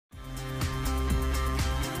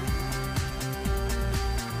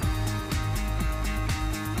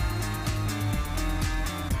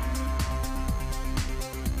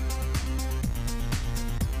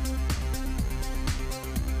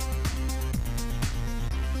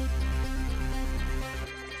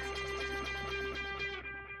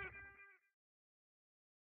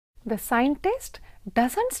The scientist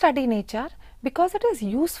doesn't study nature because it is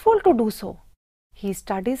useful to do so. He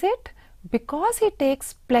studies it because he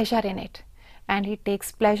takes pleasure in it, and he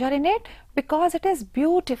takes pleasure in it because it is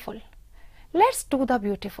beautiful. Let's do the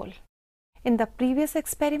beautiful. In the previous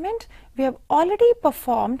experiment, we have already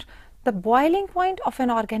performed the boiling point of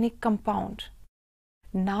an organic compound.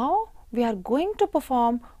 Now we are going to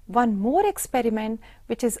perform one more experiment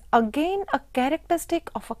which is again a characteristic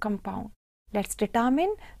of a compound. Let's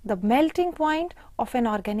determine the melting point of an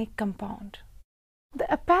organic compound.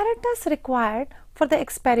 The apparatus required for the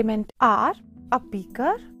experiment are a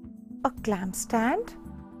beaker, a clamp stand,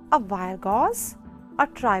 a wire gauze, a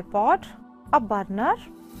tripod, a burner,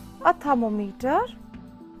 a thermometer,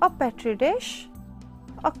 a petri dish,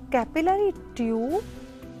 a capillary tube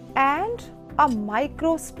and a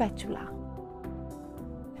micro spatula.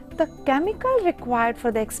 The chemical required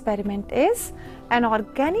for the experiment is an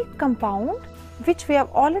organic compound which we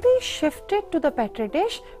have already shifted to the petri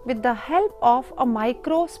dish with the help of a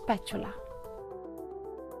micro spatula.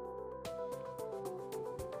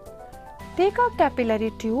 Take a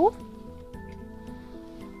capillary tube,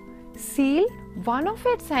 seal one of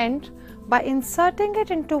its ends by inserting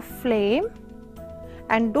it into flame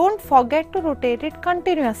and don't forget to rotate it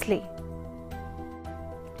continuously.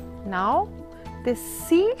 Now this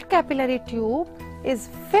sealed capillary tube is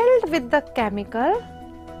filled with the chemical,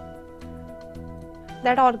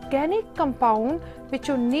 that organic compound which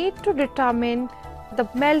you need to determine the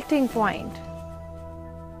melting point.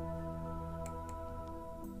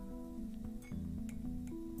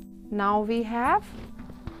 Now we have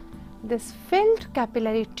this filled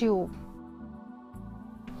capillary tube.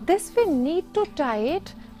 This we need to tie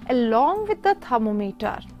it along with the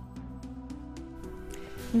thermometer.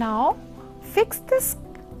 Now fix this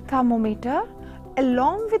thermometer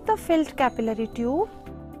along with the filled capillary tube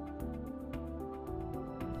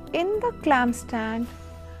in the clamp stand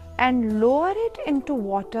and lower it into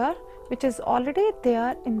water which is already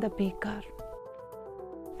there in the beaker,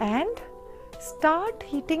 and start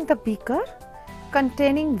heating the beaker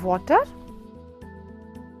containing water.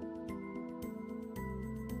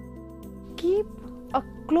 Keep a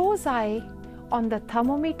close eye on the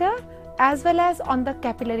thermometer as well as on the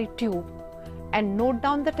capillary tube and note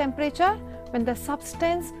down the temperature when the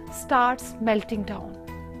substance starts melting down.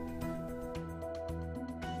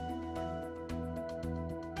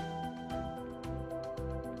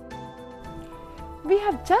 We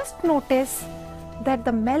have just noticed that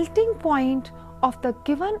the melting point of the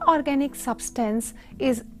given organic substance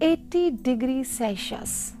is 80 degrees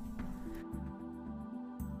Celsius.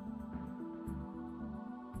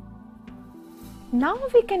 Now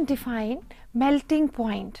we can define melting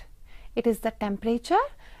point. It is the temperature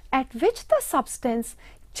at which the substance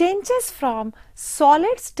changes from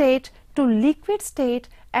solid state to liquid state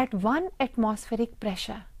at 1 atmospheric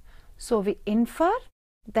pressure. So we infer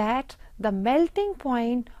that the melting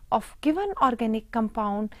point of given organic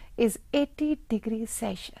compound is 80 degrees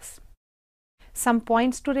Celsius. Some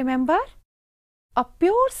points to remember: a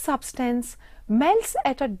pure substance melts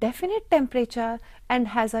at a definite temperature and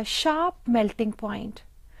has a sharp melting point,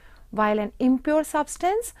 while an impure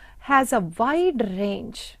substance has a wide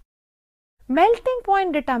range. Melting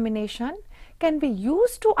point determination can be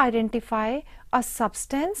used to identify a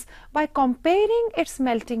substance by comparing its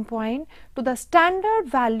melting point to the standard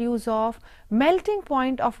values of melting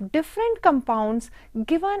point of different compounds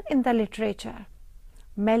given in the literature.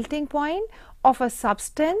 Melting point of a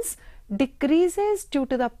substance decreases due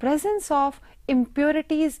to the presence of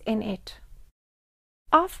impurities in it.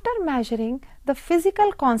 After measuring the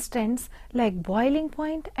physical constants like boiling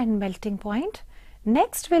point and melting point,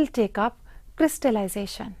 next we'll take up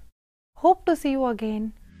crystallization. Hope to see you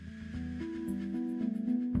again.